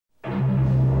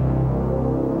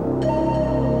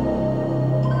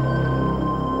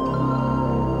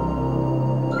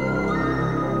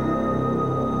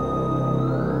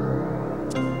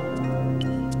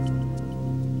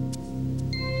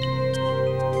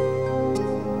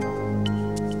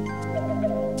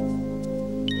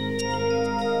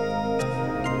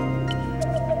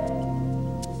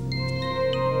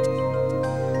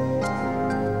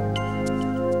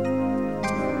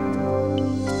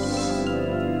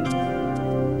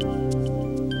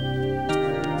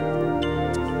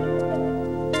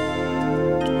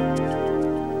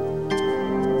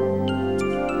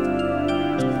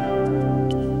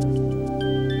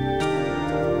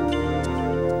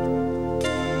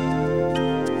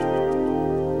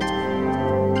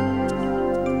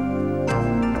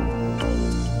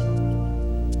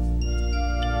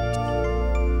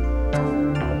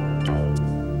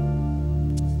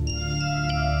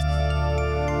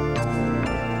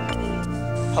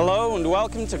Hello and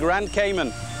welcome to Grand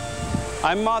Cayman.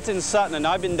 I'm Martin Sutton and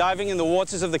I've been diving in the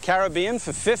waters of the Caribbean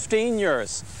for 15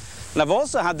 years. And I've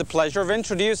also had the pleasure of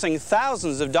introducing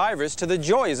thousands of divers to the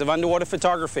joys of underwater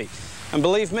photography. And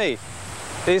believe me,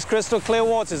 these crystal clear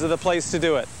waters are the place to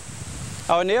do it.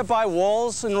 Our nearby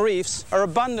walls and reefs are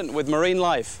abundant with marine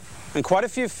life and quite a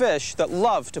few fish that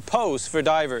love to pose for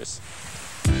divers.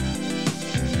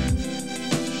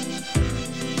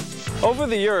 Over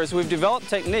the years, we've developed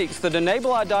techniques that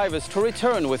enable our divers to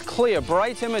return with clear,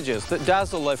 bright images that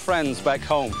dazzle their friends back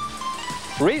home.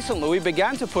 Recently, we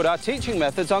began to put our teaching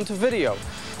methods onto video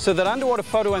so that underwater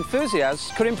photo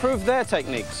enthusiasts could improve their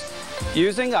techniques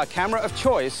using our camera of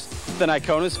choice, the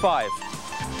Nikonos 5.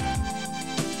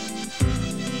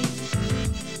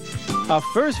 Our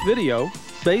first video,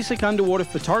 Basic Underwater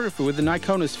Photography with the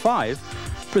Nikonos 5,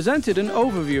 presented an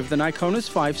overview of the Nikonos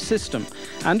 5 system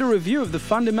and a review of the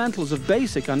fundamentals of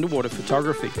basic underwater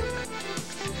photography.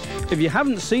 If you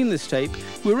haven't seen this tape,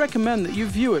 we recommend that you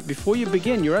view it before you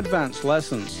begin your advanced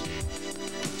lessons.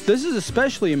 This is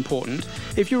especially important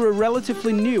if you're a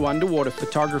relatively new underwater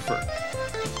photographer.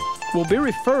 We'll be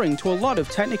referring to a lot of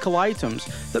technical items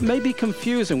that may be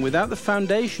confusing without the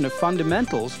foundation of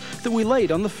fundamentals that we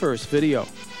laid on the first video.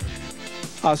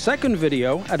 Our second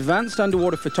video, Advanced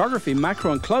Underwater Photography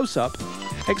Macro and Close-Up,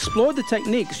 explored the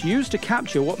techniques used to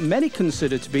capture what many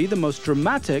consider to be the most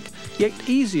dramatic yet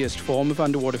easiest form of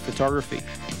underwater photography.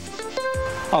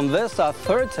 On this, our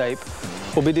third tape,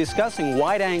 we'll be discussing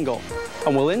wide angle,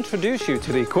 and we'll introduce you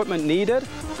to the equipment needed,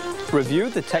 review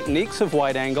the techniques of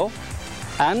wide angle,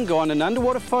 and go on an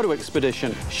underwater photo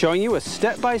expedition showing you a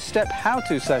step-by-step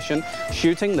how-to session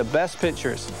shooting the best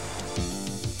pictures.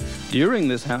 During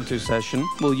this how-to session,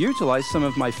 we'll utilize some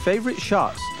of my favorite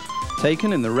shots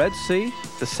taken in the Red Sea,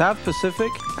 the South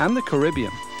Pacific, and the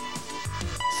Caribbean.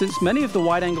 Since many of the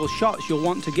wide-angle shots you'll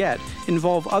want to get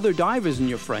involve other divers in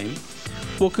your frame,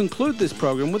 we'll conclude this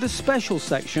program with a special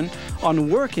section on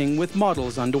working with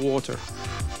models underwater.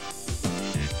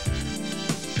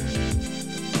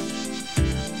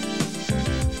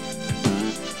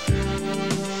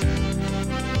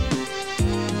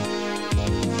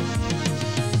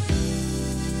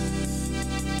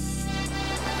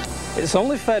 It's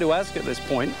only fair to ask at this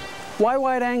point, why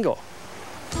wide angle?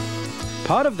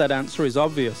 Part of that answer is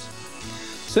obvious.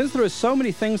 Since there are so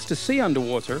many things to see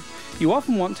underwater, you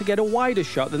often want to get a wider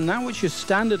shot than that which your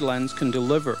standard lens can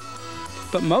deliver.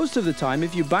 But most of the time,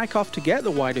 if you back off to get the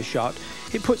wider shot,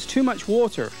 it puts too much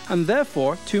water and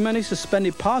therefore too many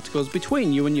suspended particles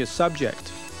between you and your subject.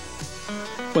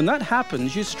 When that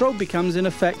happens, your strobe becomes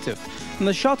ineffective and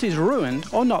the shot is ruined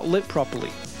or not lit properly.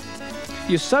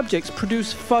 Your subjects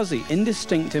produce fuzzy,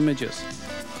 indistinct images.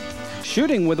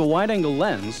 Shooting with a wide-angle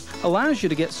lens allows you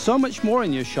to get so much more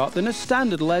in your shot than a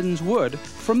standard lens would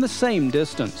from the same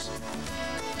distance.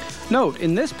 Note,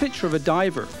 in this picture of a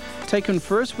diver, taken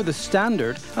first with a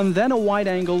standard and then a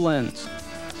wide-angle lens.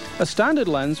 A standard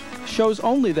lens shows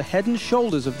only the head and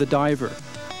shoulders of the diver.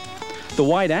 The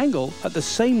wide angle, at the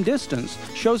same distance,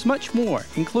 shows much more,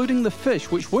 including the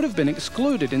fish which would have been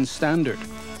excluded in standard.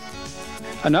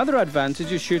 Another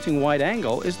advantage of shooting wide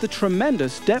angle is the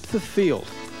tremendous depth of field.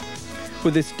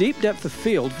 With this deep depth of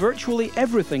field, virtually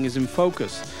everything is in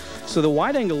focus, so the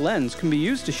wide angle lens can be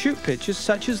used to shoot pictures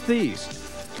such as these,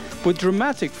 with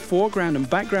dramatic foreground and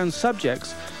background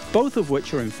subjects, both of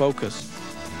which are in focus.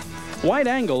 Wide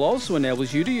angle also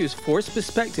enables you to use forced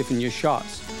perspective in your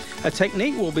shots, a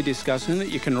technique we'll be discussing that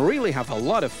you can really have a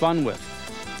lot of fun with.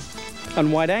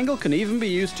 And wide angle can even be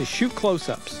used to shoot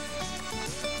close-ups.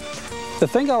 The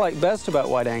thing I like best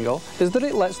about wide angle is that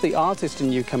it lets the artist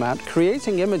in you come out,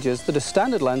 creating images that a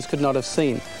standard lens could not have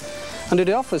seen. And it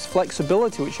offers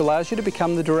flexibility which allows you to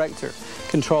become the director,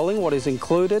 controlling what is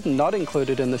included and not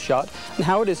included in the shot and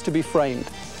how it is to be framed.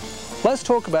 Let's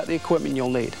talk about the equipment you'll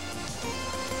need.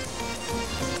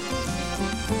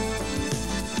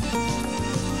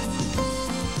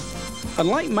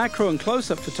 Unlike macro and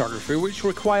close-up photography, which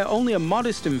require only a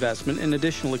modest investment in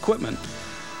additional equipment,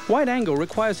 wide angle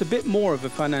requires a bit more of a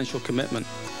financial commitment.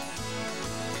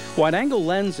 Wide angle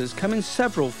lenses come in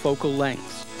several focal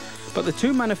lengths, but the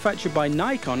two manufactured by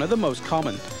Nikon are the most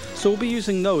common, so we'll be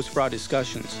using those for our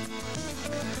discussions.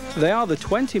 They are the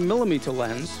 20mm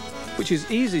lens, which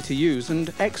is easy to use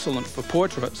and excellent for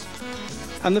portraits,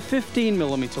 and the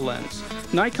 15mm lens,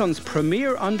 Nikon's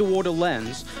premier underwater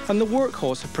lens and the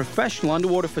workhorse of professional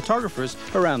underwater photographers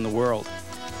around the world.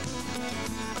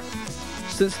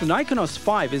 Since the Nikonos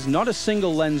 5 is not a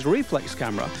single lens reflex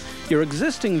camera, your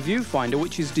existing viewfinder,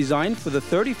 which is designed for the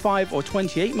 35 or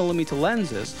 28mm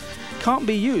lenses, can't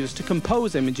be used to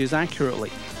compose images accurately.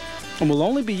 and will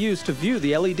only be used to view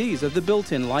the LEDs of the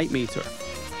built-in light meter.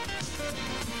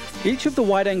 Each of the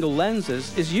wide-angle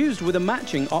lenses is used with a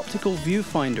matching optical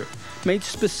viewfinder made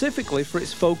specifically for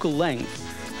its focal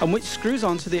length, and which screws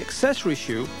onto the accessory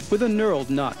shoe with a knurled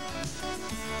nut.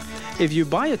 If you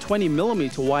buy a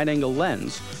 20mm wide-angle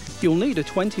lens, you'll need a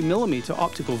 20mm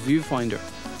optical viewfinder.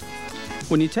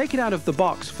 When you take it out of the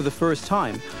box for the first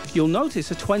time, you'll notice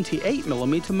a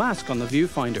 28mm mask on the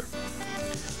viewfinder.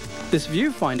 This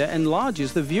viewfinder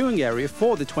enlarges the viewing area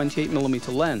for the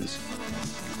 28mm lens.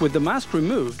 With the mask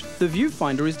removed, the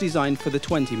viewfinder is designed for the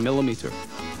 20mm.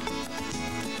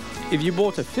 If you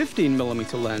bought a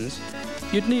 15mm lens,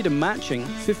 you'd need a matching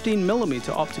 15mm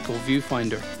optical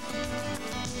viewfinder.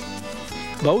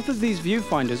 Both of these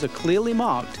viewfinders are clearly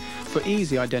marked for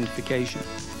easy identification.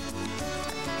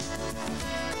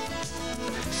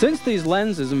 Since these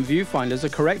lenses and viewfinders are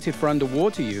corrected for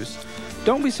underwater use,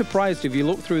 don't be surprised if you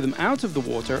look through them out of the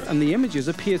water and the images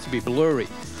appear to be blurry.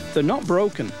 They're not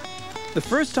broken. The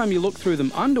first time you look through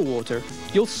them underwater,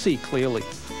 you'll see clearly.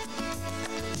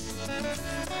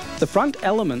 The front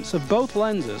elements of both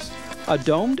lenses are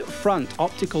domed front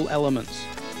optical elements,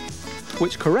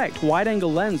 which correct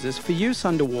wide-angle lenses for use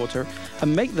underwater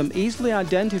and make them easily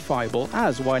identifiable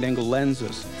as wide-angle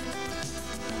lenses.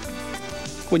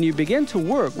 When you begin to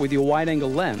work with your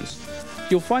wide-angle lens,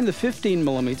 you'll find the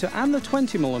 15mm and the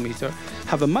 20mm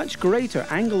have a much greater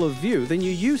angle of view than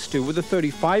you used to with the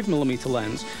 35mm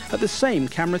lens at the same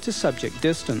camera-to-subject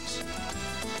distance.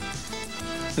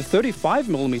 The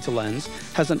 35mm lens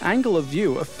has an angle of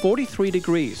view of 43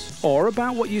 degrees, or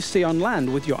about what you see on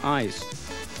land with your eyes.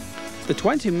 The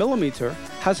 20mm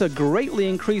has a greatly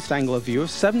increased angle of view of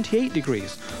 78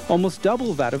 degrees, almost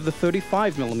double that of the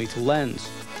 35mm lens.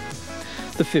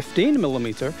 The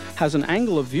 15mm has an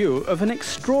angle of view of an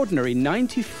extraordinary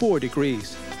 94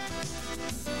 degrees.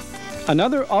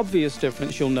 Another obvious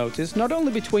difference you'll notice, not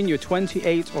only between your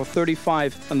 28 or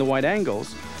 35 and the wide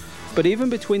angles, but even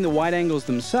between the wide angles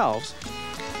themselves,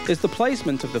 is the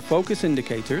placement of the focus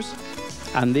indicators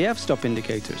and the f-stop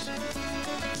indicators.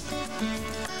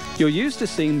 You're used to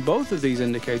seeing both of these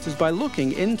indicators by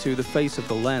looking into the face of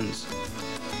the lens.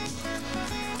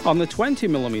 On the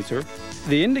 20mm,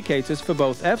 the indicators for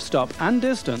both f-stop and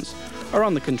distance are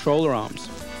on the controller arms.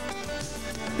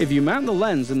 If you mount the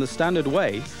lens in the standard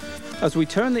way, as we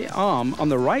turn the arm on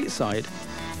the right side,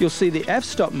 you'll see the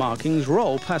f-stop markings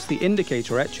roll past the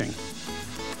indicator etching.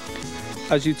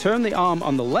 As you turn the arm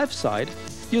on the left side,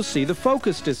 you'll see the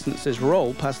focus distances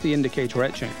roll past the indicator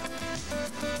etching.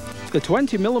 The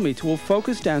 20mm will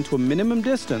focus down to a minimum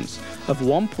distance of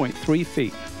 1.3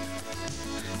 feet.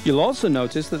 You'll also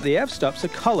notice that the f-stops are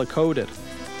color-coded.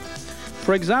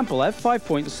 For example,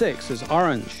 f5.6 is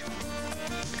orange,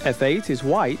 f8 is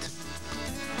white,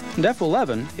 and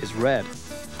f11 is red.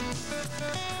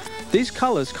 These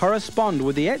colors correspond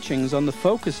with the etchings on the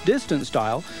focus distance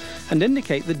dial and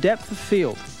indicate the depth of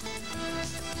field.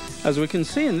 As we can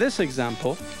see in this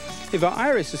example, if our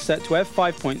iris is set to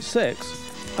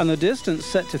f5.6 and the distance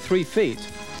set to 3 feet,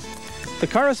 the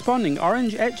corresponding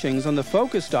orange etchings on the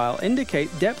focus dial indicate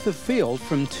depth of field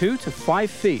from 2 to 5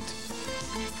 feet.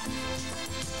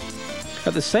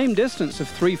 At the same distance of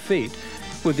 3 feet,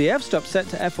 with the f-stop set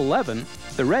to f11,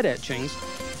 the red etchings,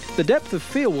 the depth of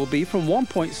field will be from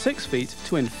 1.6 feet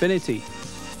to infinity.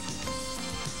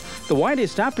 The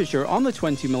widest aperture on the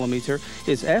 20mm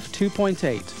is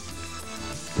f2.8.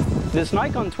 This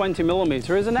Nikon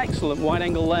 20mm is an excellent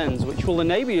wide-angle lens which will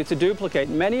enable you to duplicate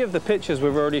many of the pictures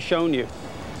we've already shown you.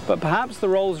 But perhaps the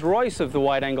Rolls-Royce of the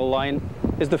wide-angle line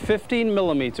is the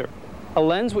 15mm, a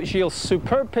lens which yields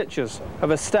superb pictures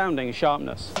of astounding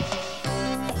sharpness.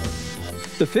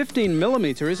 The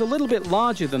 15mm is a little bit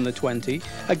larger than the 20,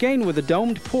 again with a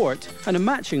domed port and a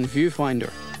matching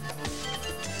viewfinder.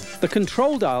 The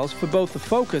control dials for both the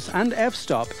focus and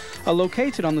f-stop are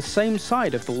located on the same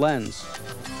side of the lens,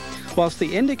 whilst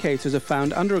the indicators are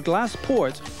found under a glass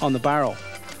port on the barrel.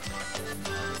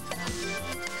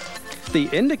 The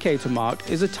indicator mark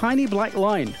is a tiny black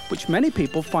line, which many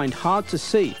people find hard to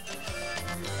see.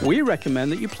 We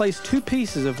recommend that you place 2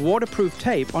 pieces of waterproof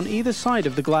tape on either side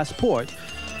of the glass port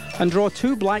and draw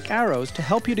 2 black arrows to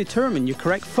help you determine your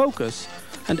correct focus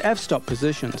and f-stop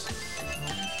positions.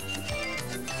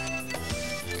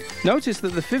 Notice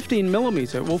that the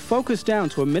 15mm will focus down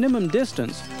to a minimum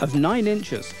distance of 9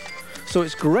 inches, so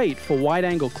it's great for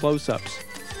wide-angle close-ups.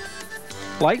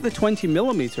 Like the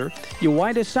 20mm, your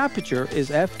widest aperture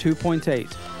is f2.8.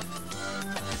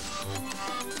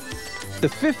 The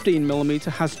 15mm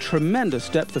has tremendous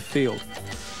depth of field.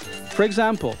 For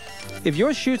example, if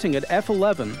you're shooting at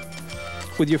f11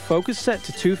 with your focus set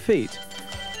to 2 feet,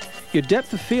 your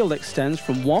depth of field extends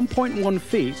from 1.1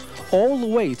 feet all the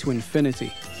way to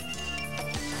infinity.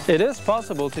 It is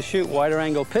possible to shoot wider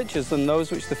angle pictures than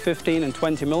those which the 15 and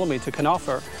 20mm can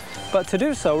offer, but to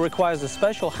do so requires a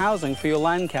special housing for your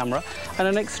land camera and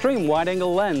an extreme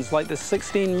wide-angle lens like the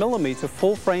 16mm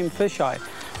full-frame fisheye,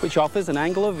 which offers an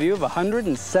angle of view of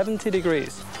 170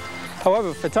 degrees.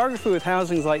 However, photography with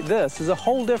housings like this is a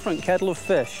whole different kettle of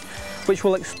fish, which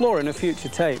we'll explore in a future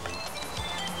tape.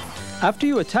 After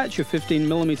you attach your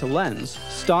 15mm lens,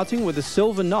 starting with the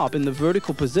silver knob in the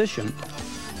vertical position,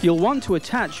 you'll want to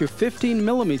attach your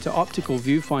 15mm optical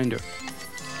viewfinder.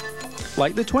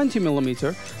 Like the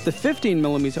 20mm, the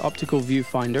 15mm optical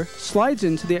viewfinder slides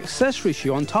into the accessory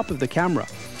shoe on top of the camera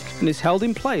and is held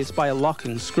in place by a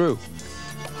locking screw.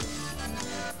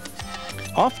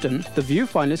 Often, the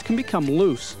viewfinders can become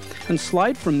loose and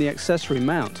slide from the accessory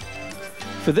mount.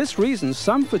 For this reason,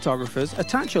 some photographers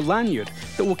attach a lanyard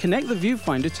that will connect the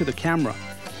viewfinder to the camera.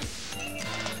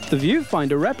 The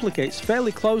viewfinder replicates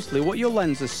fairly closely what your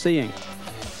lens is seeing.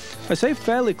 I say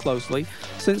fairly closely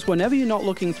since whenever you're not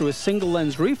looking through a single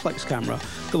lens reflex camera,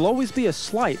 there'll always be a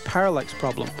slight parallax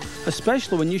problem,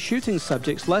 especially when you're shooting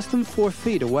subjects less than 4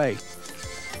 feet away.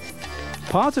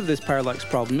 Part of this parallax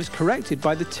problem is corrected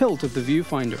by the tilt of the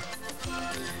viewfinder.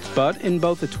 But in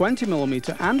both the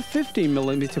 20mm and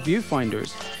 15mm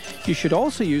viewfinders, you should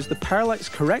also use the parallax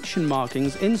correction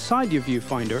markings inside your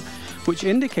viewfinder, which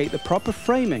indicate the proper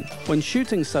framing when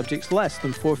shooting subjects less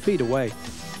than 4 feet away.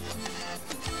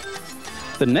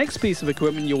 The next piece of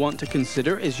equipment you'll want to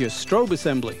consider is your strobe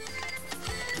assembly.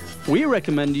 We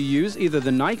recommend you use either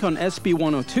the Nikon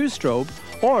SB102 strobe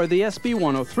or the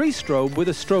SB103 strobe with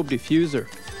a strobe diffuser.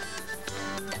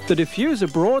 The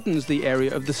diffuser broadens the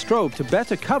area of the strobe to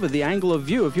better cover the angle of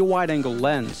view of your wide-angle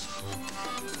lens.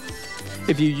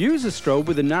 If you use a strobe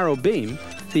with a narrow beam,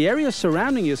 the area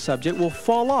surrounding your subject will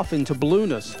fall off into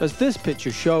blueness, as this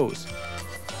picture shows.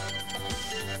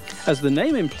 As the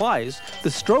name implies, the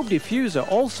strobe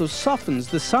diffuser also softens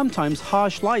the sometimes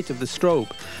harsh light of the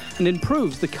strobe and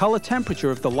improves the color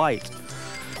temperature of the light.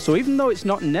 So even though it's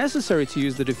not necessary to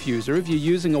use the diffuser if you're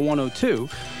using a 102,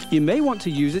 you may want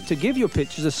to use it to give your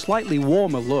pictures a slightly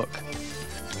warmer look.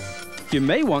 You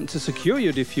may want to secure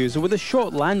your diffuser with a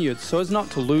short lanyard so as not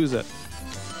to lose it.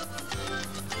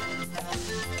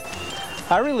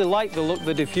 I really like the look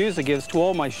the diffuser gives to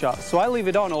all my shots, so I leave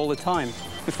it on all the time.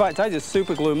 In fact, I just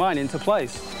super glue mine into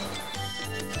place.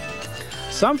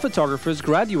 Some photographers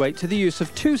graduate to the use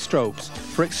of 2 strobes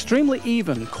for extremely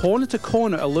even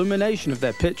corner-to-corner illumination of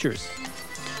their pictures.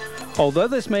 Although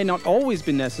this may not always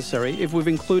be necessary if we've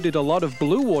included a lot of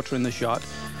blue water in the shot,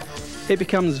 it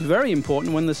becomes very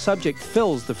important when the subject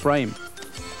fills the frame.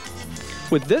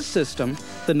 With this system,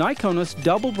 the Nikonos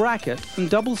double bracket and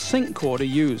double sync cord are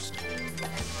used.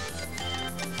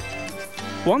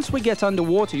 Once we get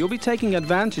underwater, you'll be taking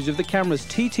advantage of the camera's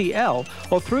TTL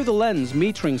or through the lens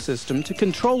metering system to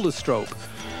control the strobe,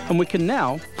 and we can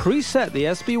now preset the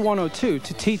SB102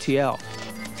 to TTL.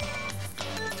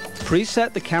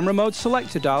 Preset the camera mode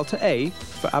selector dial to A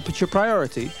for aperture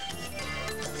priority,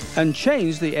 and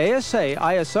change the ASA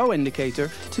ISO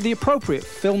indicator to the appropriate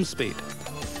film speed.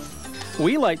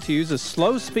 We like to use a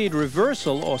slow speed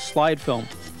reversal or slide film.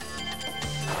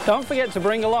 Don't forget to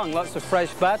bring along lots of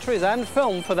fresh batteries and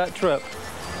film for that trip.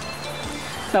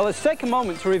 Now let's take a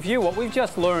moment to review what we've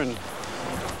just learned.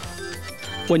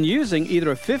 When using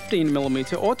either a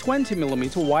 15mm or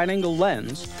 20mm wide-angle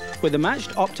lens with a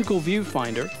matched optical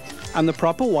viewfinder and the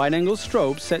proper wide-angle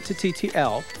strobe set to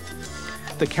TTL,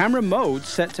 the camera mode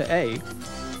set to A,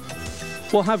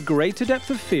 will have greater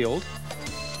depth of field,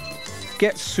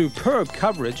 get superb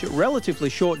coverage at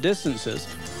relatively short distances,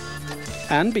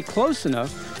 and be close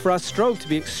enough for our strobe to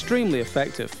be extremely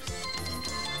effective.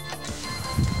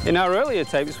 In our earlier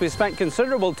tapes, we spent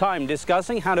considerable time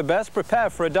discussing how to best prepare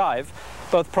for a dive,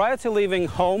 both prior to leaving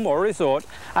home or resort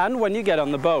and when you get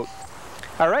on the boat.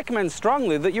 I recommend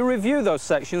strongly that you review those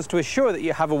sections to assure that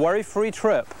you have a worry-free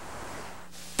trip.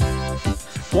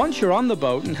 Once you're on the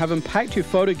boat and have unpacked your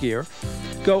photo gear,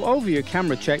 go over your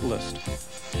camera checklist.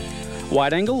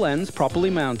 Wide-angle lens properly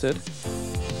mounted,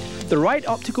 the right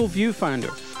optical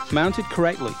viewfinder mounted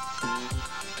correctly,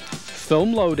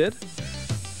 film loaded,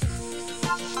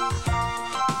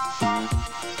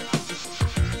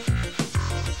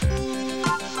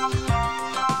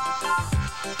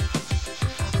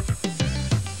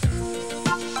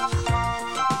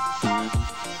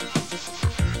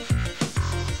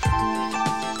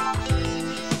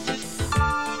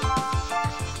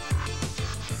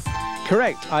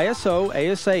 correct ISO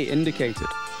ASA indicated,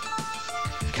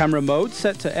 camera mode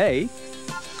set to A,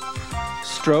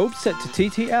 strobe set to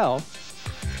TTL,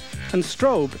 and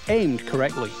strobe aimed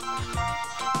correctly.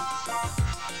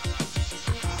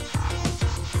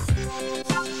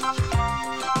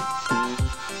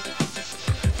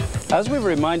 As we've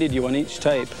reminded you on each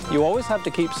tape, you always have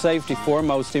to keep safety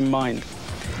foremost in mind.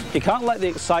 You can't let the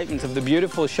excitement of the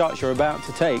beautiful shots you're about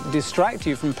to take distract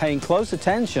you from paying close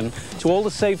attention to all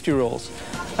the safety rules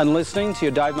and listening to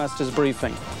your dive master's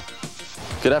briefing.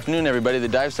 Good afternoon, everybody. The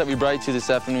dive set we brought you to this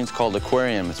afternoon is called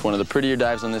Aquarium. It's one of the prettier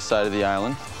dives on this side of the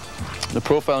island. The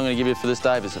profile I'm going to give you for this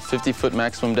dive is a 50-foot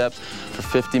maximum depth for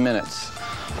 50 minutes.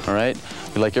 All right?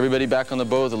 We'd like everybody back on the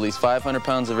boat with at least 500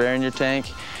 pounds of air in your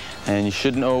tank. And you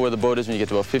should know where the boat is when you get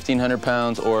to about 1,500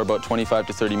 pounds or about 25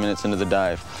 to 30 minutes into the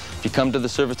dive. If you come to the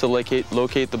surface to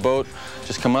locate the boat,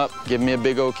 just come up, give me a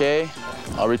big okay.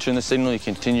 I'll return the signal, you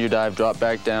continue your dive, drop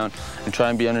back down, and try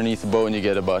and be underneath the boat when you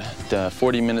get about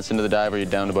 40 minutes into the dive or you're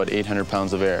down to about 800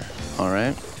 pounds of air. All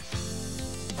right?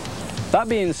 That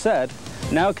being said,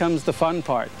 now comes the fun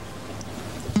part.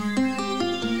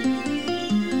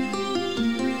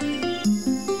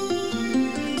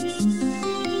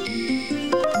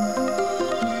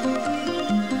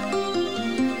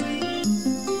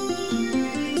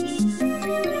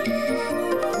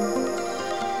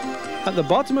 At the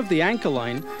bottom of the anchor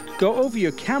line, go over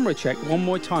your camera check one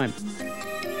more time.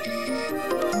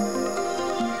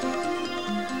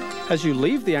 As you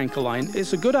leave the anchor line,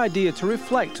 it's a good idea to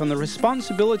reflect on the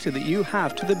responsibility that you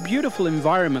have to the beautiful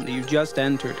environment that you've just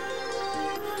entered.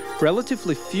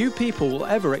 Relatively few people will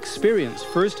ever experience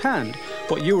firsthand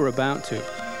what you are about to.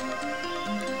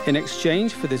 In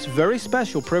exchange for this very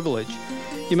special privilege,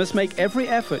 you must make every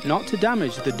effort not to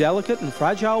damage the delicate and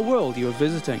fragile world you are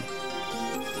visiting.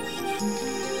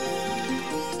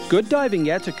 Good diving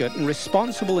etiquette and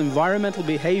responsible environmental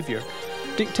behavior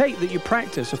dictate that you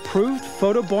practice approved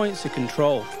photo buoyancy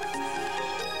control.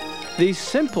 These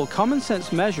simple common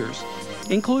sense measures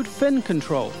include fin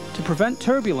control to prevent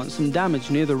turbulence and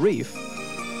damage near the reef.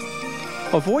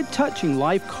 Avoid touching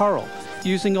live coral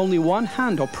using only one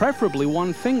hand or preferably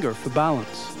one finger for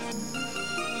balance.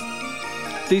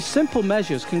 These simple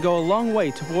measures can go a long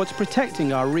way towards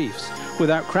protecting our reefs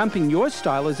without cramping your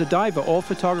style as a diver or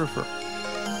photographer.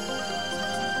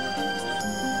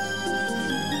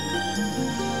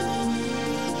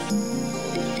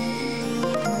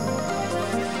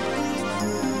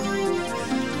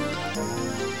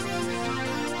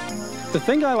 The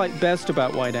thing I like best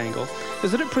about wide angle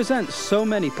is that it presents so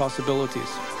many possibilities.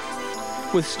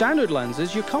 With standard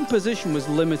lenses, your composition was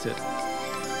limited.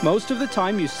 Most of the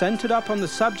time you centered up on the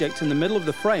subject in the middle of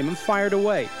the frame and fired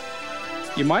away.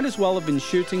 You might as well have been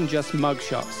shooting just mug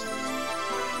shots.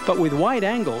 But with wide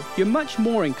angle, you're much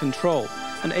more in control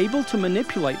and able to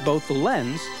manipulate both the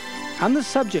lens and the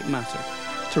subject matter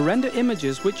to render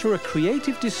images which are a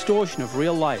creative distortion of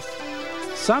real life,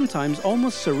 sometimes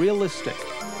almost surrealistic.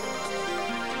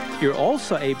 You're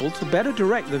also able to better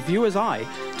direct the viewer's eye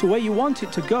to where you want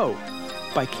it to go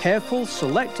by careful,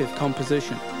 selective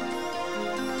composition.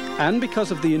 And because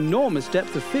of the enormous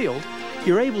depth of field,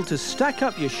 you're able to stack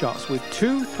up your shots with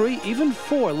 2, 3, even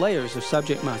 4 layers of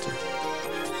subject matter.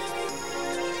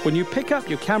 When you pick up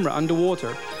your camera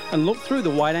underwater and look through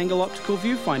the wide-angle optical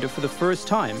viewfinder for the first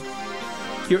time,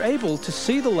 you're able to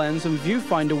see the lens and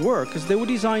viewfinder work as they were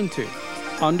designed to,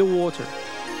 underwater.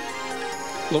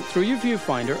 Look through your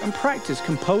viewfinder and practice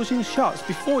composing shots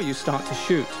before you start to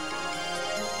shoot.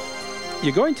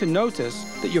 You're going to notice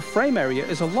that your frame area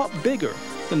is a lot bigger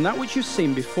than that which you've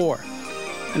seen before,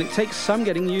 and it takes some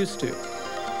getting used to.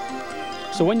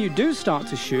 So when you do start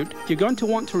to shoot, you're going to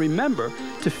want to remember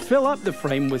to fill up the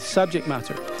frame with subject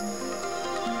matter.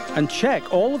 And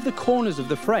check all of the corners of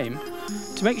the frame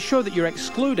to make sure that you're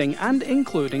excluding and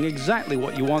including exactly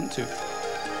what you want to.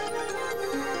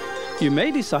 You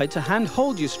may decide to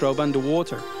hand-hold your strobe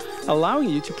underwater, allowing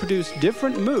you to produce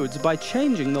different moods by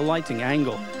changing the lighting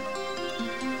angle.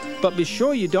 But be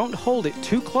sure you don't hold it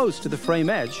too close to the frame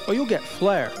edge or you'll get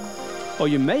flare, or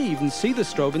you may even see the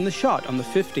strobe in the shot on the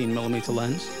 15mm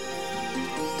lens.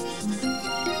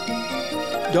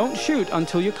 Don't shoot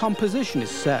until your composition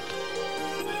is set.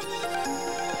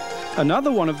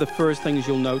 Another one of the first things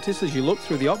you'll notice as you look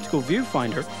through the optical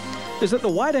viewfinder is that the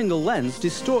wide-angle lens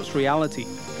distorts reality.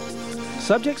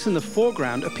 Subjects in the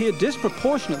foreground appear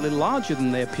disproportionately larger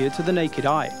than they appear to the naked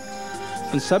eye,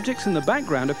 and subjects in the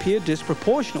background appear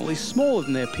disproportionately smaller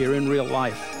than they appear in real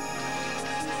life.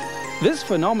 This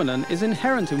phenomenon is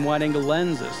inherent in wide-angle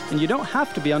lenses, and you don't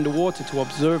have to be underwater to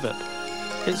observe it.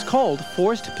 It's called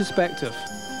forced perspective,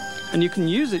 and you can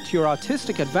use it to your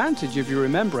artistic advantage if you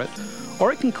remember it,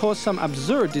 or it can cause some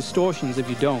absurd distortions if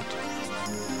you don't.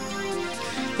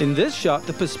 In this shot,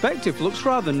 the perspective looks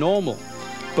rather normal,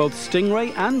 Both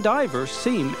stingray and diver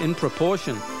seem in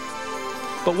proportion.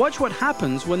 But watch what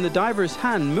happens when the diver's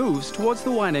hand moves towards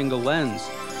the wide-angle lens.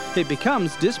 It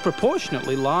becomes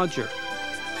disproportionately larger.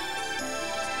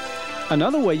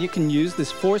 Another way you can use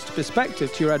this forced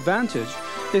perspective to your advantage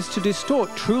is to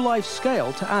distort true-life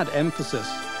scale to add emphasis.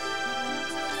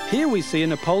 Here we see a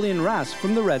Napoleon wrasse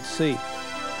from the Red Sea.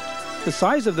 The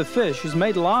size of the fish is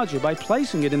made larger by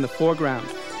placing it in the foreground.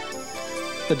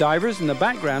 The divers in the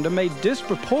background are made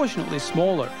disproportionately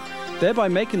smaller, thereby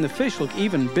making the fish look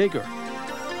even bigger.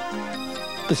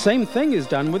 The same thing is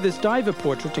done with this diver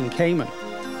portrait in Cayman.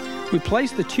 We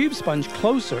place the tube sponge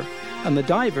closer and the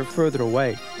diver further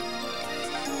away.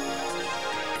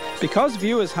 Because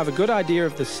viewers have a good idea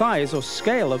of the size or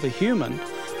scale of a human,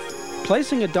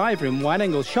 placing a diver in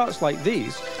wide-angle shots like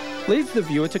these leads the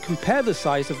viewer to compare the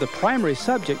size of the primary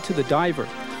subject to the diver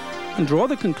and draw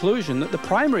the conclusion that the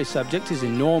primary subject is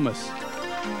enormous.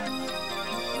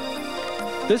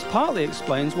 This partly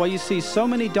explains why you see so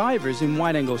many divers in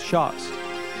wide-angle shots,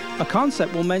 a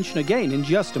concept we'll mention again in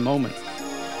just a moment.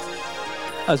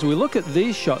 As we look at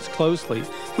these shots closely,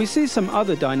 we see some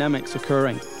other dynamics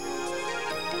occurring.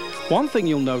 One thing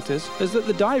you'll notice is that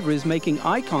the diver is making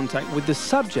eye contact with the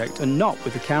subject and not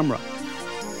with the camera.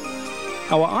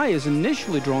 Our eye is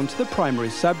initially drawn to the primary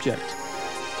subject.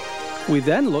 We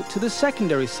then look to the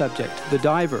secondary subject, the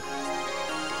diver.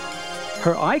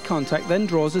 Her eye contact then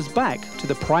draws us back to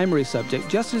the primary subject,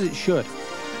 just as it should.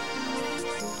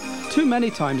 Too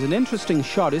many times an interesting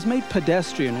shot is made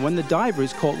pedestrian when the diver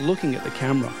is caught looking at the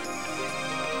camera.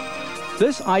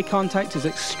 This eye contact is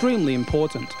extremely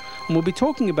important, and we'll be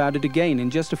talking about it again in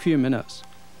just a few minutes.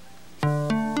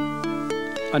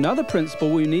 Another principle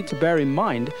we need to bear in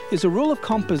mind is a rule of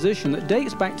composition that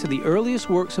dates back to the earliest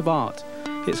works of art.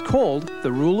 It's called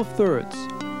the rule of thirds.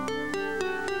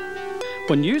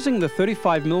 When using the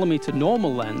 35mm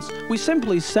normal lens, we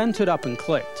simply centered up and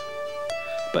clicked.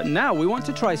 But now we want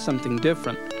to try something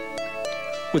different.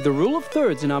 With the rule of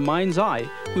thirds in our mind's eye,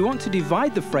 we want to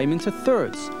divide the frame into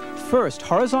thirds, first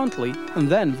horizontally and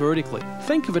then vertically.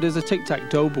 Think of it as a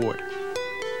tic-tac-toe board.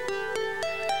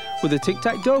 With a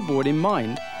tic-tac-toe board in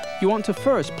mind, you want to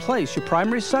first place your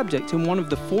primary subject in one of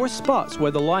the 4 spots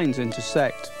where the lines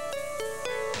intersect.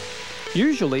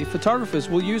 Usually, photographers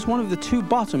will use one of the 2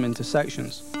 bottom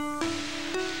intersections.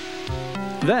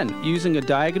 Then, using a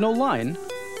diagonal line,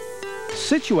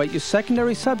 situate your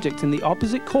secondary subject in the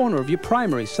opposite corner of your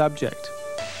primary subject.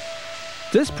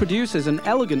 This produces an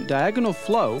elegant diagonal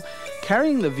flow,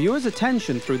 carrying the viewer's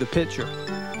attention through the picture.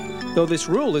 Though this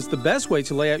rule is the best way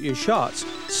to lay out your shots,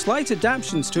 slight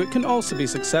adaptations to it can also be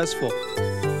successful.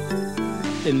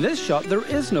 In this shot, there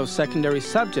is no secondary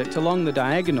subject along the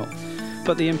diagonal,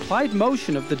 but the implied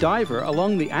motion of the diver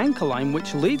along the anchor line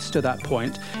which leads to that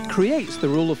point creates the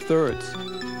rule of thirds.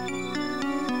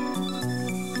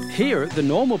 Here, the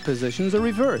normal positions are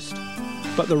reversed,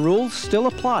 but the rules still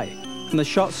apply, and the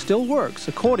shot still works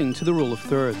according to the rule of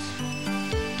thirds.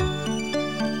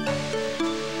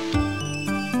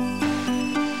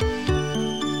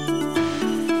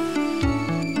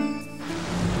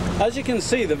 As you can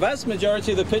see, the vast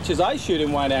majority of the pictures I shoot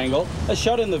in wide angle are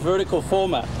shot in the vertical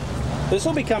format. This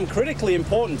will become critically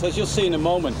important, as you'll see in a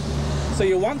moment. So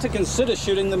you'll want to consider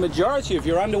shooting the majority of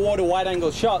your underwater wide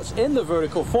angle shots in the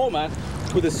vertical format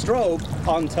with a strobe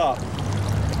on top.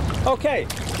 Okay,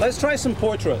 let's try some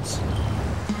portraits.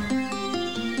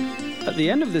 At the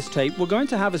end of this tape, we're going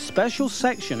to have a special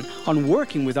section on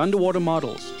working with underwater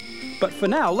models. But for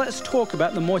now, let's talk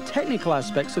about the more technical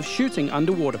aspects of shooting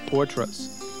underwater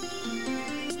portraits.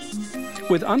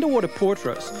 With underwater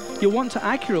portraits, you'll want to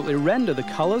accurately render the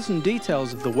colors and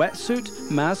details of the wetsuit,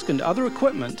 mask and other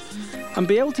equipment and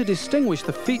be able to distinguish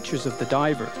the features of the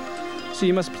diver. So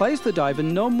you must place the diver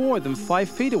no more than 5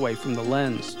 feet away from the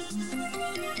lens.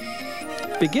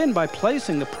 Begin by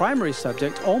placing the primary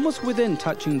subject almost within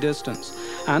touching distance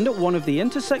and at one of the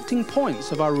intersecting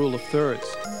points of our rule of thirds.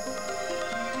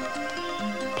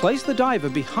 Place the diver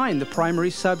behind the primary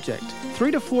subject.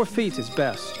 3 to 4 feet is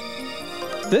best.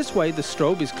 This way the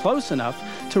strobe is close enough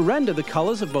to render the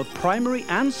colors of both primary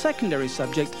and secondary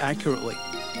subject accurately.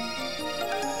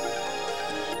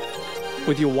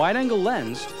 With your wide-angle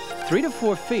lens, 3 to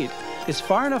 4 feet is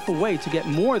far enough away to get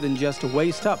more than just a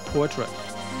waist-up portrait.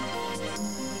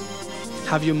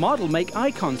 Have your model make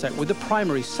eye contact with the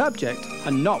primary subject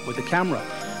and not with the camera.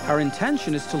 Our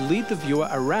intention is to lead the viewer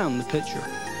around the picture.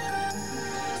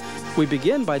 We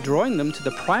begin by drawing them to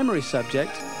the primary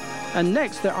subject, and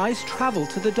next their eyes travel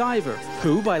to the diver,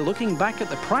 who, by looking back at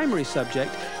the primary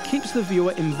subject, keeps the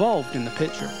viewer involved in the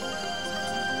picture.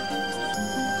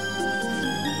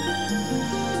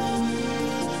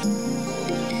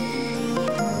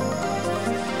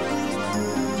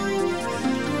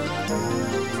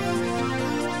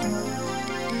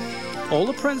 All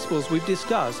the principles we've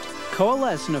discussed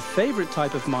coalesce in a favorite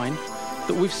type of mine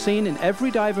that we've seen in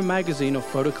every diver magazine or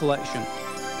photo collection.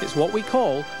 It's what we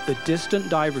call the distant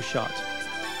diver shot.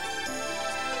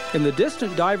 In the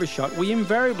distant diver shot, we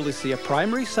invariably see a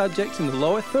primary subject in the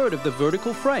lower third of the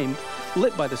vertical frame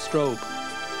lit by the strobe.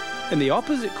 In the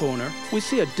opposite corner, we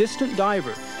see a distant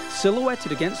diver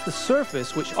silhouetted against the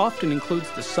surface, which often includes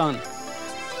the sun.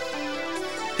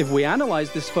 If we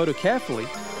analyze this photo carefully,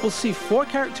 we'll see 4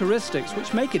 characteristics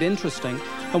which make it interesting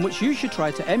and which you should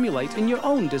try to emulate in your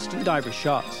own distant diver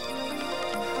shots.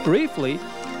 Briefly,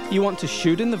 you want to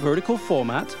shoot in the vertical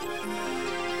format,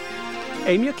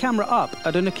 aim your camera up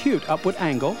at an acute upward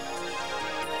angle,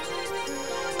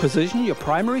 position your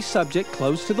primary subject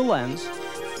close to the lens,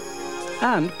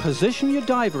 and position your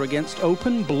diver against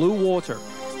open blue water.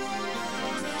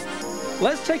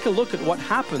 Let's take a look at what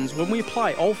happens when we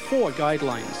apply all 4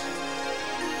 guidelines.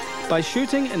 By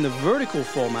shooting in the vertical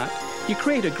format, you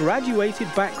create a graduated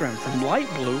background from light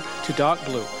blue to dark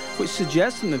blue, which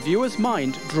suggests in the viewer's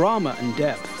mind drama and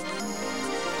depth.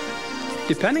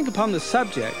 Depending upon the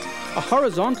subject, a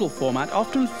horizontal format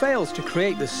often fails to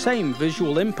create the same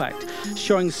visual impact,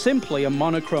 showing simply a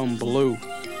monochrome blue.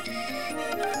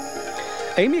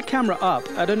 Aim your camera up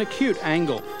at an acute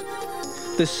angle.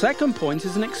 This second point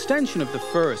is an extension of the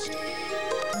first.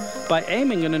 By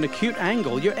aiming at an acute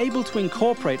angle, you're able to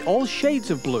incorporate all shades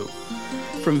of blue,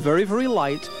 from very, very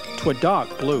light to a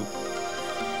dark blue.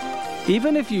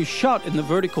 Even if you shot in the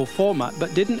vertical format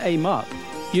but didn't aim up,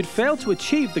 you'd fail to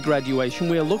achieve the graduation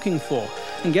we are looking for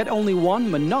and get only one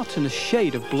monotonous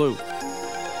shade of blue.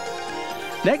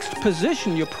 Next,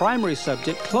 position your primary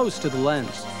subject close to the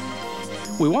lens.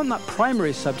 We want that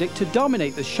primary subject to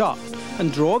dominate the shot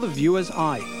and draw the viewer's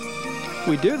eye.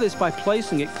 We do this by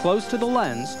placing it close to the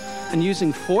lens and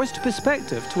using forced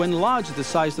perspective to enlarge the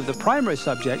size of the primary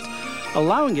subject,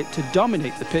 allowing it to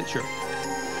dominate the picture.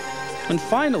 And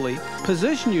finally,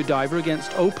 position your diver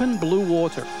against open blue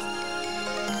water.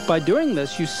 By doing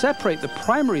this, you separate the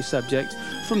primary subject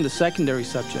from the secondary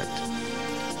subject.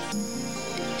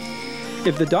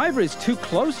 If the diver is too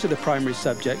close to the primary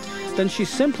subject, then she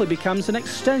simply becomes an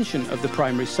extension of the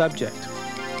primary subject.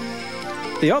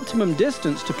 The optimum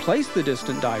distance to place the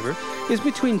distant diver is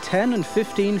between 10 and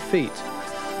 15 feet.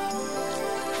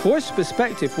 Forced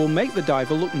perspective will make the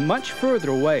diver look much further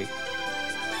away.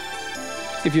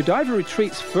 If your diver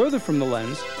retreats further from the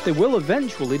lens, they will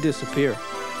eventually disappear.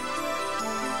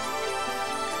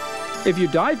 If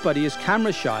your dive buddy is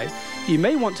camera shy, you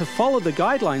may want to follow the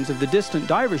guidelines of the distant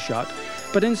diver shot,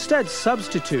 but instead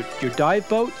substitute your dive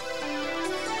boat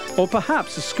or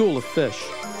perhaps a school of fish.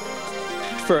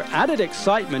 For added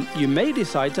excitement, you may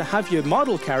decide to have your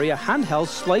model carry a handheld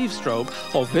slave strobe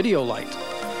or video light.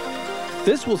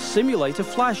 This will simulate a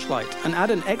flashlight and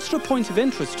add an extra point of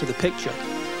interest to the picture.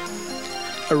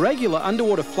 A regular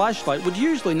underwater flashlight would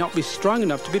usually not be strong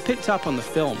enough to be picked up on the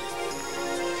film.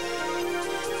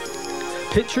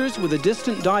 Pictures with a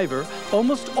distant diver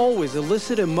almost always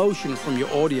elicit emotion from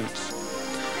your audience.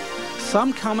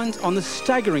 Some comment on the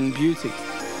staggering beauty,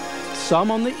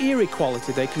 some on the eerie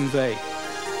quality they convey.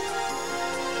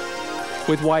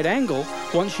 With wide angle,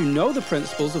 once you know the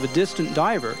principles of a distant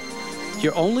diver,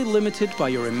 you're only limited by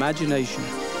your imagination.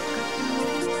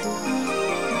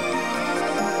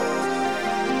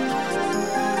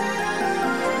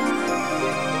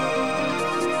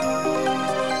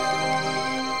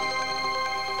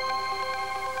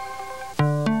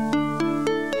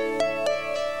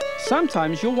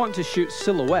 Sometimes you'll want to shoot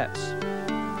silhouettes.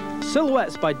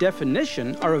 Silhouettes, by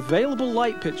definition, are available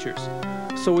light pictures,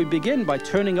 so we begin by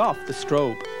turning off the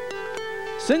strobe.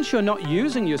 Since you're not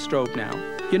using your strobe now,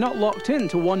 you're not locked in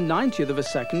to 1/90th of a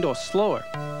second or slower.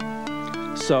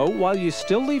 So, while you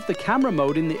still leave the camera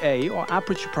mode in the A or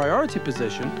aperture priority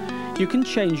position, you can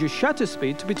change your shutter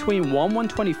speed to between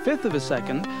 1/125th of a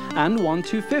second and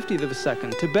 1/250th of a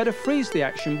second to better freeze the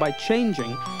action by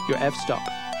changing your f-stop.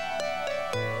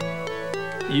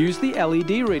 Use the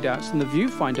LED readouts in the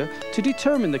viewfinder to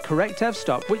determine the correct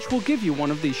f-stop, which will give you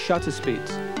one of these shutter speeds.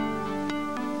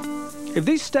 If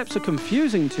these steps are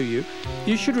confusing to you,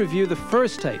 you should review the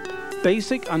first tape,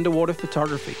 Basic Underwater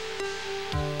Photography.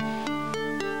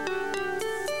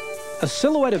 A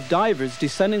silhouette of divers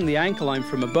descending the anchor line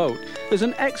from a boat is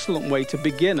an excellent way to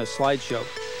begin a slideshow.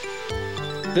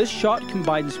 This shot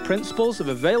combines principles of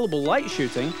available light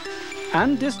shooting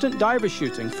and distant diver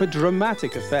shooting for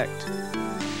dramatic effect.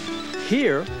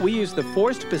 Here, we use the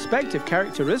forced perspective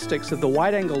characteristics of the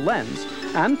wide-angle lens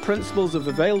and principles of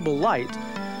available light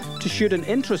to shoot an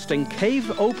interesting cave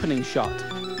opening shot.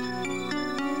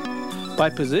 By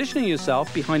positioning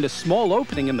yourself behind a small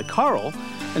opening in the coral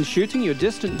and shooting your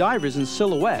distant divers in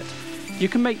silhouette, you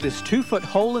can make this 2-foot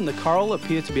hole in the coral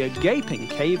appear to be a gaping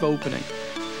cave opening.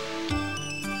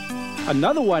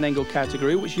 Another wide-angle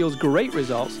category which yields great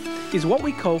results is what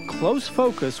we call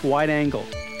close-focus wide-angle.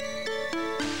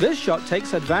 This shot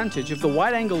takes advantage of the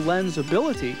wide-angle lens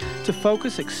ability to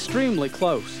focus extremely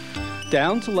close,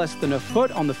 down to less than a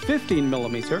foot on the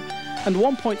 15mm and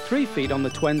 1.3 feet on the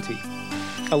 20.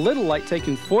 A little like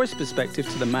taking force perspective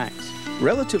to the max.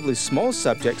 Relatively small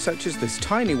subjects such as this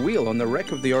tiny wheel on the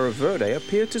wreck of the Oro Verde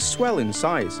appear to swell in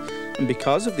size, and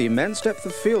because of the immense depth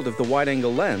of field of the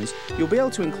wide-angle lens, you'll be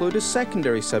able to include a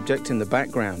secondary subject in the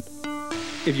background.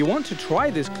 If you want to try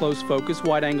this close-focus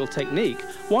wide-angle technique,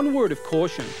 one word of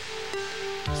caution.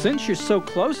 Since you're so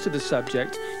close to the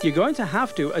subject, you're going to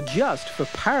have to adjust for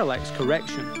parallax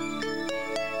correction.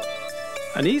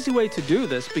 An easy way to do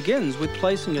this begins with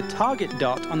placing a target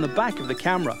dot on the back of the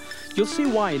camera. You'll see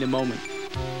why in a moment.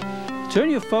 Turn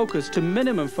your focus to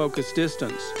minimum focus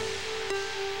distance.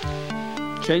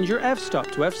 Change your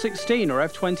f-stop to f16 or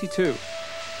f22.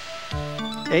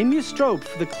 Aim your strobe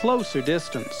for the closer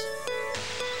distance.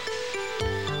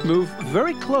 Move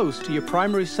very close to your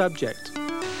primary subject.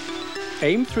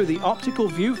 Aim through the optical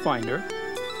viewfinder,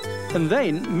 and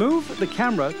then move the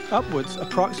camera upwards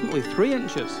approximately 3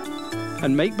 inches,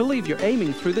 and make believe you're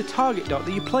aiming through the target dot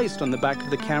that you placed on the back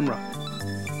of the camera.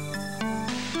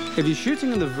 If you're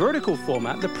shooting in the vertical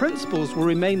format, the principles will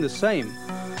remain the same,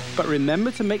 but remember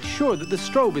to make sure that the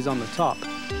strobe is on the top.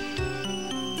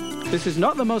 This is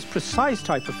not the most precise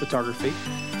type of photography,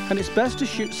 and it's best to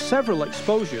shoot several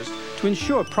exposures to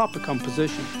ensure proper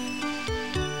composition.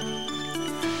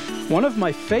 One of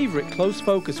my favorite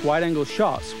close-focus wide-angle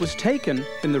shots was taken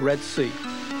in the Red Sea.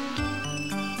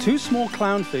 2 small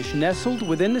clownfish nestled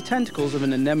within the tentacles of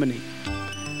an anemone.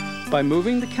 By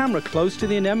moving the camera close to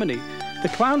the anemone, the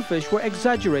clownfish were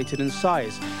exaggerated in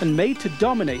size and made to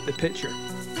dominate the picture.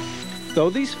 Though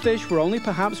these fish were only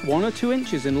perhaps 1 or 2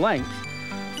 inches in length,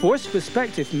 forced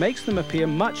perspective makes them appear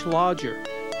much larger.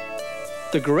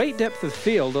 The great depth of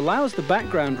field allows the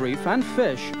background reef and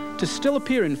fish to still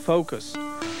appear in focus,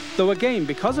 though again,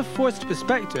 because of forced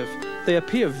perspective, they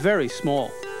appear very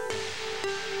small.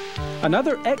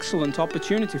 Another excellent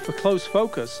opportunity for close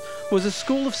focus was a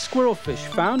school of squirrelfish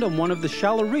found on one of the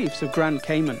shallow reefs of Grand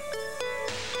Cayman.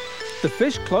 The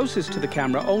fish closest to the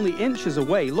camera, only inches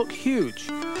away, look huge,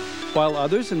 while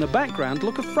others in the background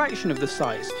look a fraction of the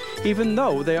size, even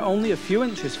though they are only a few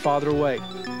inches farther away.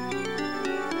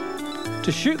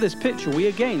 To shoot this picture, we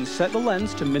again set the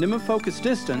lens to minimum focus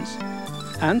distance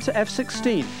and to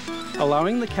f16,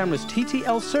 allowing the camera's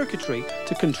TTL circuitry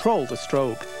to control the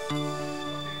strobe.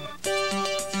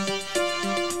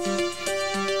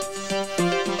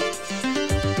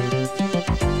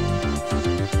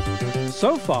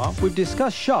 So far, we've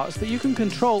discussed shots that you can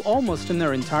control almost in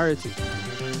their entirety.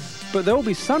 But there will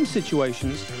be some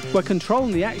situations where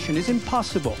controlling the action is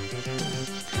impossible.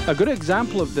 A good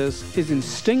example of this is in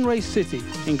Stingray City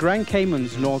in Grand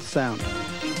Cayman's North Sound.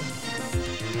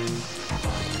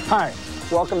 Hi,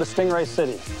 welcome to Stingray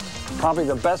City. Probably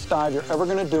the best dive you're ever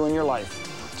going to do in your life.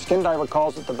 Skin Diver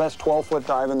calls it the best 12-foot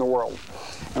dive in the world.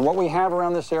 And what we have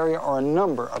around this area are a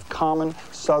number of common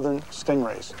southern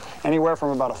stingrays, anywhere from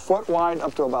about a foot wide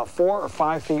up to about 4 or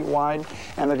 5 feet wide,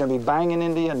 and they're going to be banging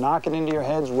into you, knocking into your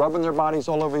heads, rubbing their bodies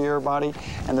all over your body,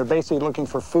 and they're basically looking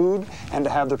for food and to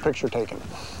have their picture taken.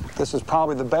 This is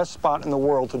probably the best spot in the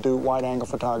world to do wide-angle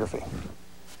photography.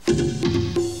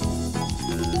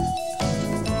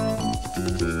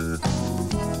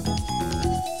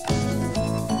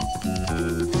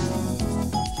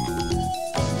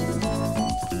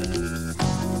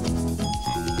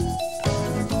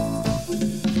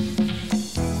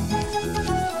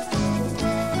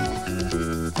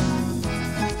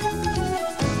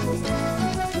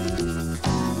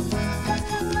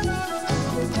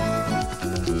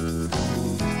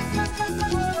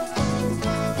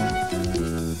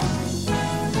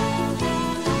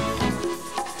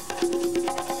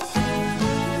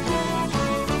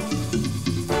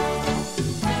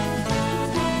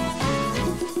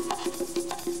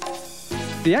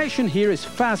 The action here is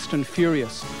fast and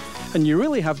furious, and you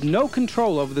really have no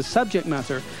control over the subject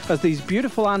matter as these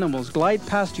beautiful animals glide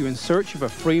past you in search of a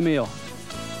free meal.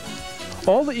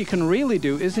 All that you can really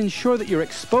do is ensure that your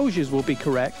exposures will be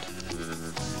correct,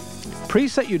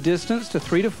 preset your distance to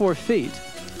 3 to 4 feet,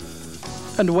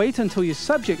 and wait until your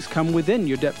subjects come within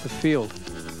your depth of field.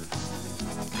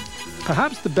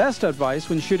 Perhaps the best advice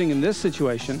when shooting in this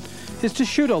situation is to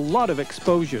shoot a lot of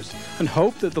exposures and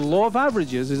hope that the law of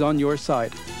averages is on your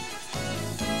side.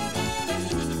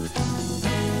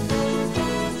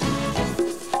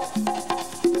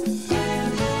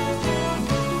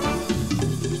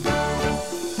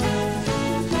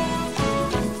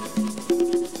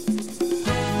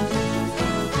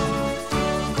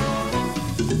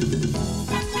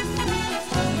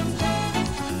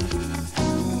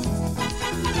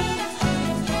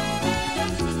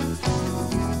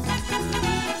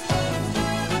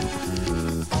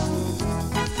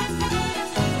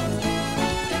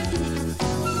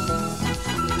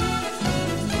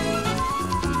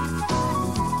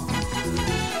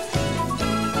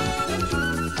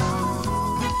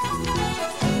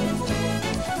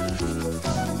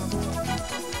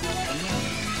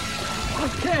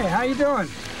 how you doing?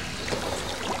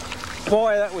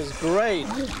 Boy, that was great.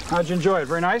 How'd you enjoy it?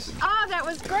 Very nice? Oh, that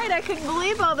was great. I couldn't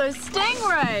believe all those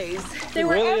stingrays. They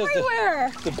were really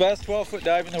everywhere. The best 12-foot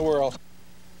dive in the world.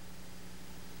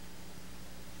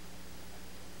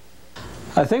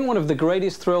 I think one of the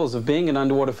greatest thrills of being an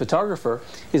underwater photographer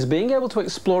is being able to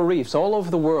explore reefs all over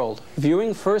the world,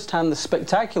 viewing firsthand the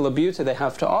spectacular beauty they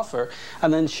have to offer,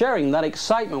 and then sharing that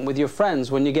excitement with your friends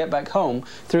when you get back home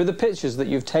through the pictures that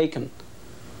you've taken.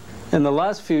 In the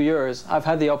last few years, I've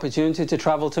had the opportunity to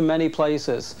travel to many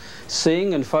places,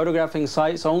 seeing and photographing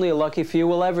sites only a lucky few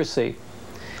will ever see.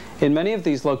 In many of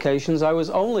these locations, I was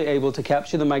only able to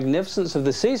capture the magnificence of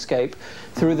the seascape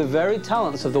through the very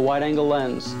talents of the wide-angle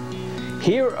lens.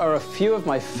 Here are a few of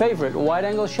my favorite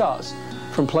wide-angle shots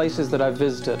from places that I've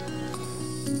visited.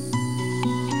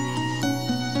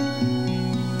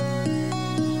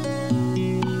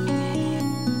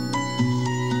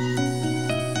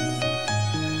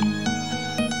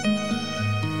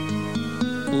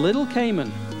 Little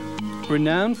Cayman,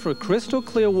 renowned for crystal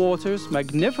clear waters,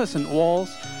 magnificent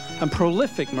walls, and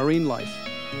prolific marine life.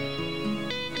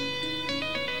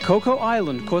 Coco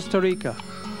Island, Costa Rica,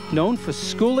 known for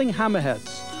schooling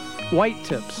hammerheads,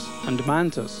 whitetips, and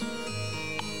mantas.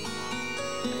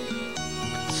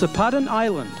 Sapadan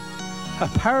Island, a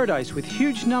paradise with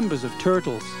huge numbers of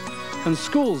turtles and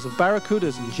schools of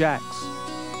barracudas and jacks.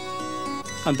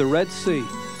 And the Red Sea,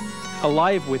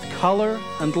 alive with color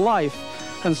and life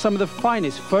and some of the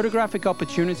finest photographic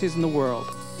opportunities in the world.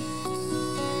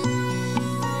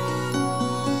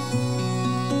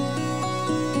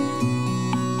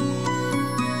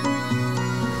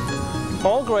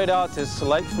 All great artists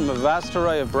select from a vast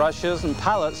array of brushes and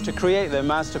palettes to create their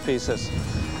masterpieces.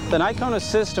 The Nikonos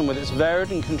system, with its varied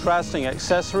and contrasting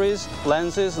accessories,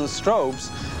 lenses and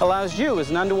strobes, allows you as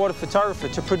an underwater photographer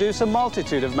to produce a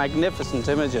multitude of magnificent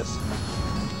images.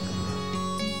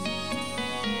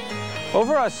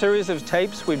 Over our series of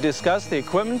tapes, we've discussed the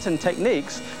equipment and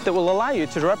techniques that will allow you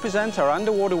to represent our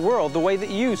underwater world the way that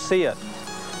you see it.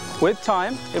 With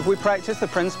time, if we practice the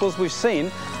principles we've seen,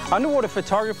 underwater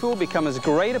photography will become as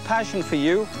great a passion for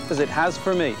you as it has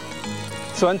for me.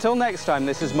 So until next time,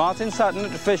 this is Martin Sutton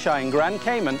at Fisheye in Grand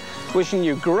Cayman, wishing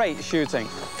you great shooting.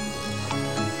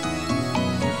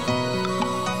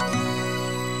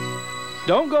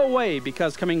 Don't go away,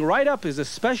 because coming right up is a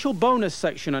special bonus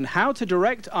section on how to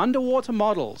direct underwater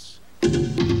models.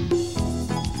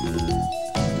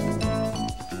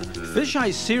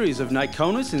 Fisheye's series of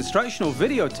Nikonos instructional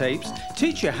videotapes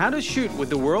teach you how to shoot with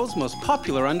the world's most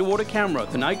popular underwater camera,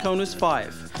 the Nikonos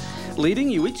 5. Leading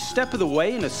you each step of the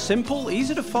way in a simple,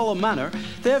 easy-to-follow manner,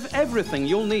 they have everything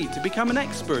you'll need to become an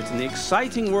expert in the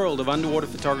exciting world of underwater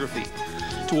photography.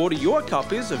 To order your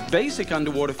copies of basic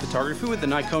underwater photography with the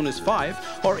Nikonos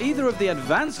 5 or either of the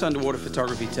advanced underwater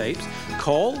photography tapes,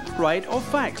 call, write or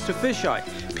fax to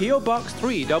Fisheye, P.O. Box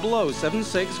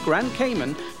 30076, Grand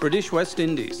Cayman, British West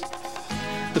Indies.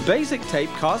 The basic tape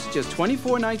costs just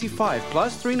 $24.95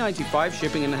 plus $3.95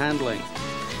 shipping and handling.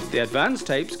 The advanced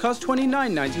tapes cost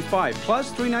 $29.95 plus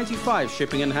 $3.95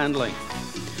 shipping and handling.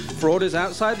 For orders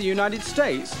outside the United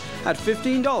States, add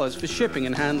 $15 for shipping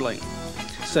and handling.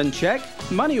 Send check,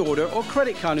 money order or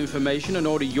credit card information and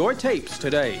order your tapes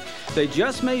today. They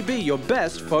just may be your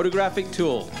best photographic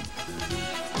tool.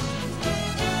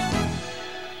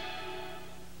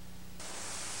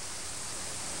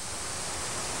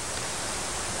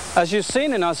 As you've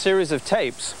seen in our series of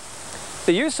tapes,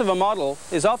 the use of a model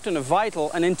is often a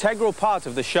vital and integral part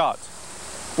of the shot,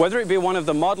 whether it be one of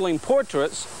the modeling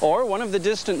portraits or one of the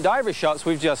distant diver shots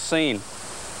we've just seen.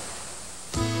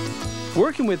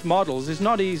 Working with models is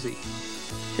not easy.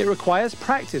 It requires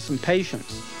practice and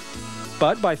patience.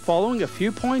 But by following a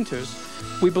few pointers,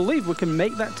 we believe we can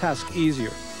make that task easier.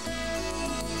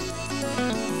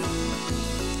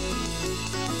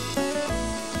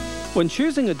 When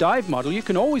choosing a dive model, you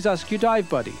can always ask your dive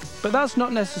buddy, but that's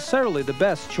not necessarily the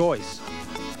best choice.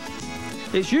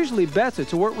 It's usually better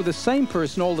to work with the same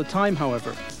person all the time,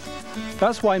 however.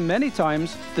 That's why many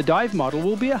times the dive model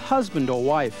will be a husband or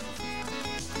wife.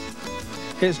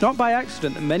 It's not by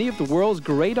accident that many of the world's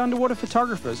great underwater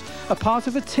photographers are part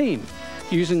of a team,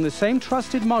 using the same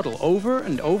trusted model over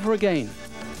and over again.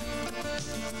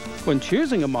 When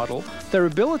choosing a model, their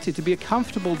ability to be a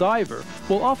comfortable diver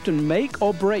will often make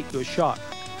or break your shot.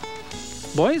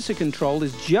 Buoyancy control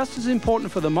is just as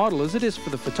important for the model as it is for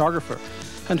the photographer,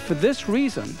 and for this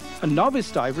reason, a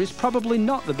novice diver is probably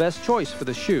not the best choice for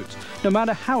the shoot, no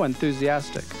matter how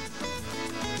enthusiastic.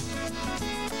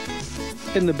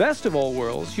 In the best of all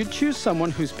worlds, you'd choose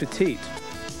someone who's petite.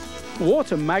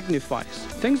 Water magnifies.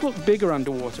 Things look bigger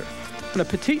underwater. and a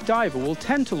petite diver will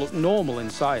tend to look normal in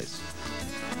size.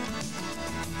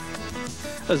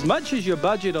 As much as your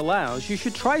budget allows, you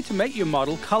should try to make your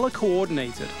model color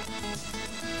coordinated.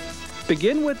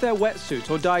 Begin with their wetsuit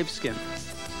or dive skin.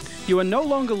 You are no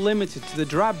longer limited to the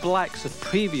drab blacks of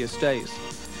previous days.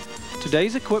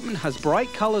 Today's equipment has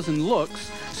bright colors and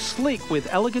looks sleek with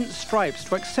elegant stripes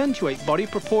to accentuate body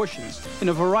proportions in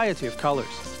a variety of colors.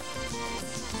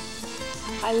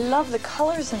 I love the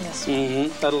colors in this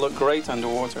one. That'll look great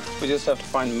underwater. We just have to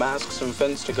find masks and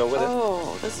fins to go with it.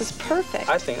 Oh, this is perfect.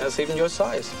 I think that's even your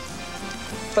size.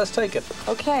 Let's take it.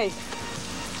 Okay.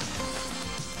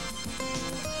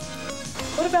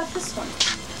 What about this one?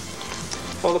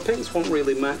 Well, the pinks won't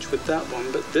really match with that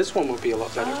one, but this one would be a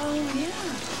lot better. Oh, yeah.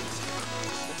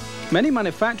 Many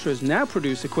manufacturers now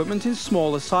produce equipment in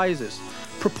smaller sizes,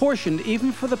 proportioned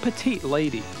even for the petite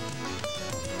lady.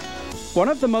 One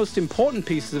of the most important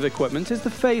pieces of equipment is the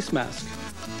face mask.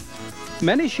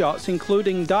 Many shots,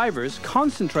 including divers,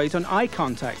 concentrate on eye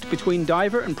contact between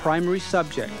diver and primary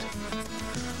subject.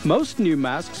 Most new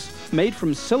masks, made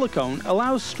from silicone,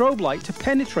 allow strobe light to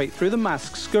penetrate through the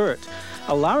mask skirt,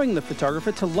 allowing the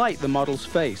photographer to light the model's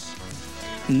face.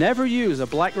 Never use a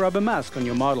black rubber mask on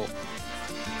your model.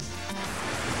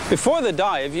 Before the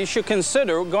dive, you should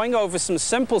consider going over some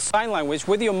simple sign language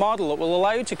with your model that will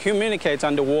allow you to communicate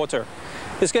underwater.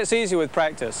 This gets easier with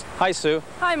practice. Hi, Sue.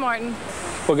 Hi, Martin.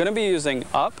 We're going to be using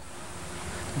up,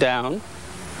 down,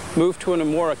 move to a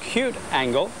more acute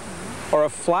angle, or a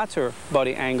flatter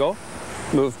body angle,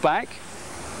 move back,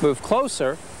 move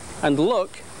closer, and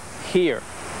look here.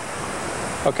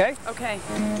 Okay? Okay.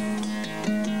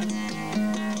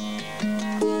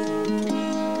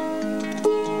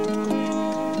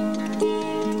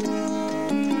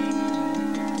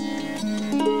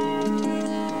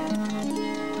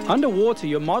 Underwater,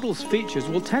 your model's features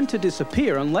will tend to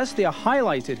disappear unless they are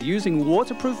highlighted using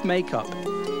waterproof makeup.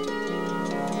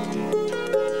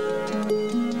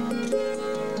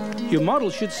 Your model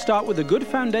should start with a good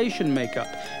foundation makeup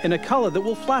in a color that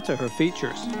will flatter her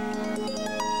features.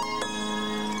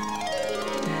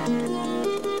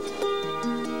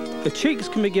 The cheeks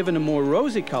can be given a more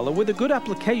rosy color with a good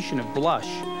application of blush.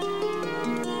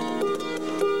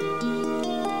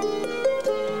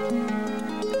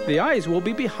 The eyes will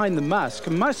be behind the mask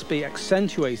and must be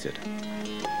accentuated.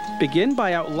 Begin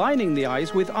by outlining the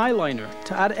eyes with eyeliner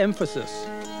to add emphasis.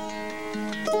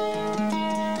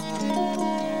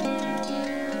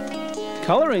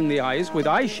 Coloring the eyes with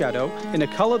eyeshadow in a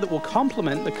color that will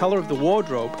complement the color of the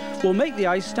wardrobe will make the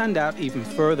eyes stand out even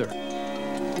further.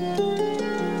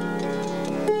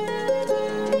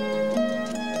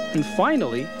 And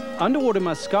finally, underwater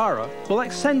mascara will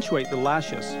accentuate the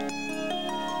lashes.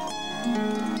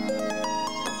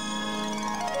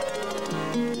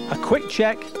 A quick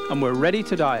check and we're ready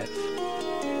to dive.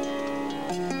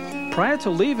 Prior to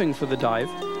leaving for the dive,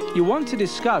 you want to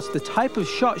discuss the type of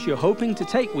shots you're hoping to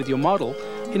take with your model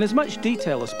in as much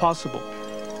detail as possible.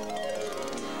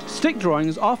 Stick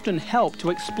drawings often help to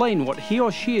explain what he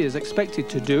or she is expected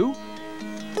to do,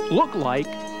 look like,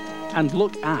 and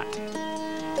look at.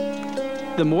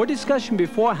 The more discussion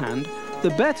beforehand, the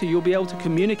better you'll be able to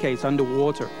communicate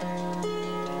underwater.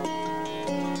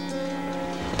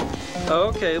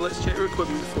 Okay, let's check your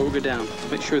equipment before we go down.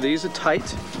 Make sure these are tight.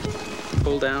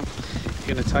 Pull down.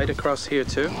 You're going to tight across here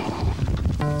too.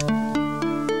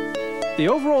 The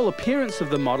overall appearance of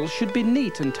the model should be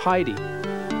neat and tidy.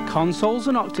 Consoles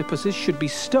and octopuses should be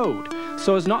stowed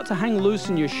so as not to hang loose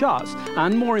in your shots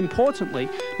and, more importantly,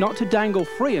 not to dangle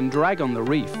free and drag on the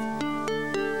reef.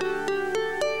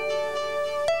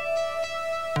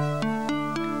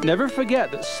 Never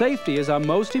forget that safety is our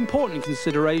most important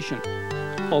consideration.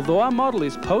 Although our model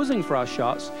is posing for our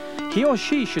shots, he or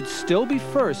she should still be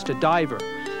first a diver,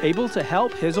 able to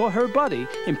help his or her buddy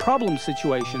in problem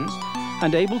situations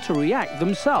and able to react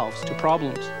themselves to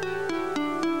problems.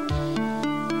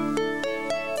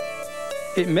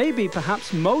 It may be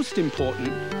perhaps most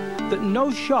important that no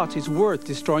shot is worth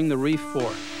destroying the reef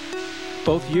for.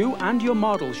 Both you and your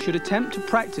model should attempt to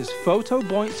practice photo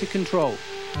buoyancy control.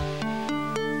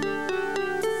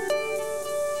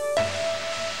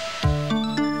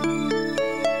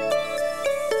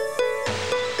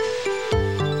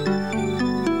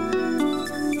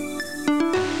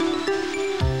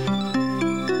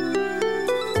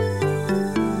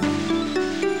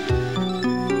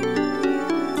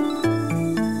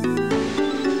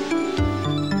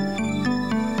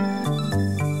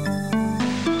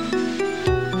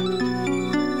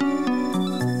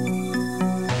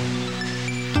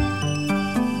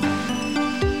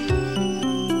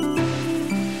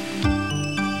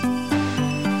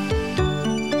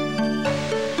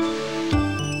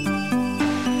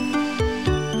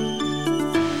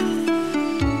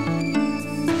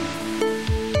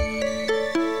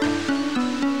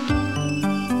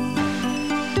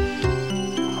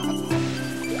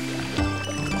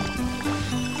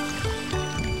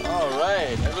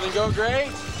 go great?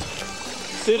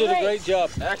 Sue did a great job.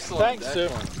 Excellent. Thanks, Sue.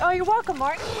 Oh, you're welcome,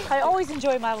 Martin. I always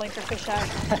enjoy modeling for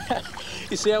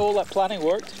fisheye. You see how all that planning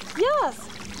worked? Yes.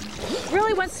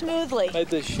 Really went smoothly. Made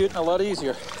the shooting a lot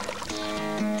easier.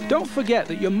 Don't forget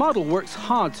that your model works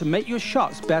hard to make your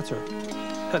shots better.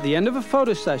 At the end of a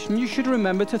photo session, you should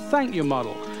remember to thank your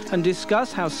model and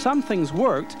discuss how some things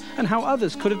worked and how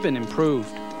others could have been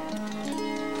improved.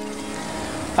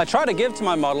 I try to give to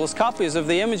my models copies of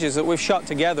the images that we've shot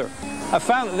together. I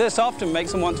found that this often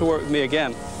makes them want to work with me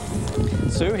again.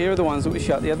 So here are the ones that we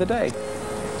shot the other day.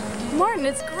 Martin,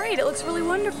 it's great. It looks really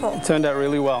wonderful. It turned out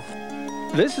really well.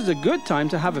 This is a good time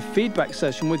to have a feedback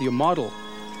session with your model,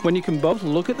 when you can both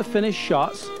look at the finished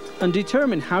shots and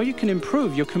determine how you can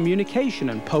improve your communication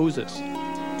and poses.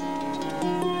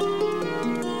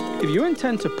 If you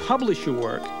intend to publish your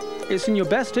work, it's in your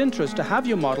best interest to have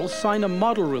your model sign a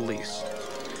model release.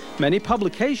 Many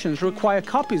publications require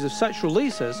copies of such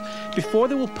releases before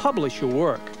they will publish your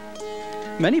work.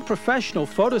 Many professional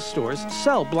photo stores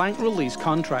sell blank release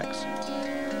contracts.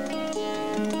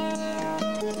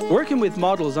 Working with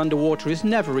models underwater is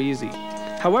never easy.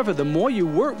 However, the more you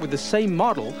work with the same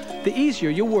model, the easier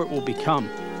your work will become.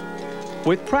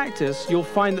 With practice, you'll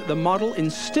find that the model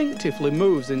instinctively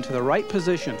moves into the right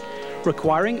position,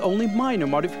 requiring only minor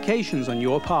modifications on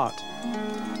your part.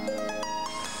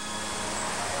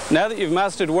 Now that you've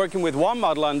mastered working with one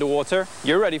model underwater,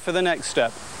 you're ready for the next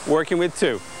step, working with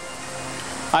two.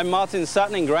 I'm Martin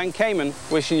Sutton in Grand Cayman,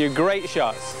 wishing you great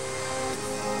shots.